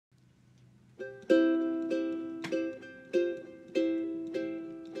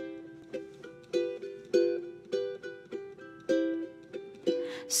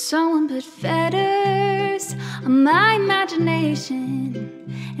Someone put fetters on my imagination,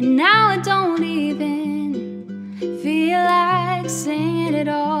 and now I don't even feel like singing at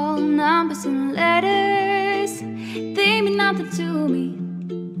all. Numbers and letters, they mean nothing to me.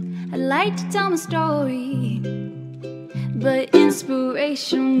 I like to tell my story, but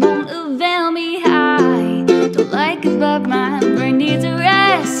inspiration won't avail me. I don't like it, but my brain needs a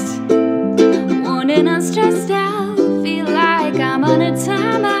rest. Worn and unstressed out, feel like I'm on a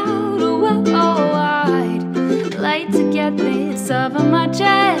timeout. Whoa, I'd like to get this off of my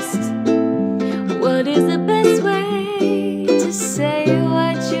chest. What is the best way to say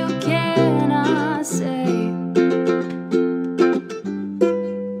what you cannot say?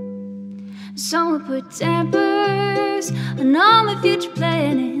 Someone put dampers on all my future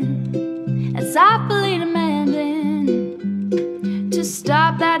planning, as I fully demanding to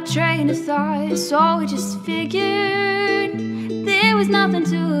stop that train of thought. So we just figured there was nothing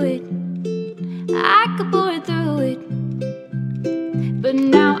to it, I could pull it through it. But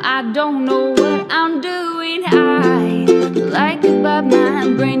now I don't know what I'm doing. I like it, but my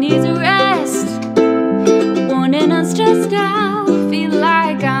brain needs a rest. Worn and unstressed out, feel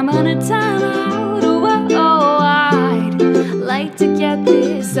like I'm on a timeout. Whoa, I'd like to get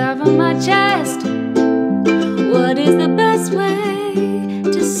this off of my chest. What is the best way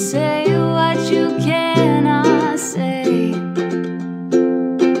to say what you cannot say?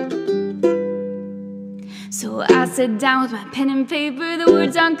 So I sit down with my pen and paper. The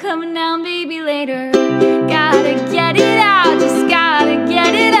words aren't coming out, maybe later. Gotta get it out, just gotta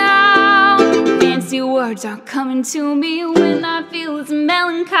get it out. Fancy words aren't coming to me when I feel this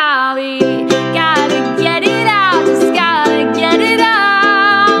melancholy. Gotta get it out, just gotta get it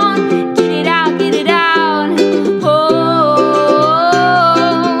out. Get it out, get it out. Oh,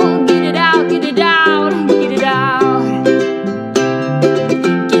 get it out, get it out, get it out.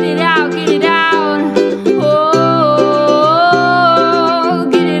 Get it out, get it out. Oh,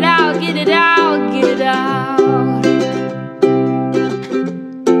 get it out, get it out, get it out.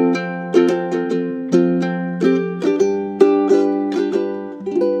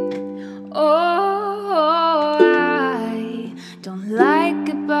 Oh, I don't like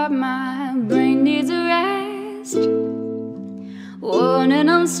it, but my brain needs a rest. Worn and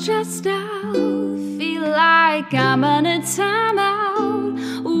I'm stressed out, feel like I'm on a timeout.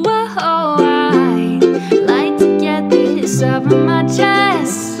 Whoa, I'd like to get this off of my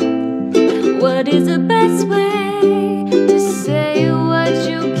chest. What is the best way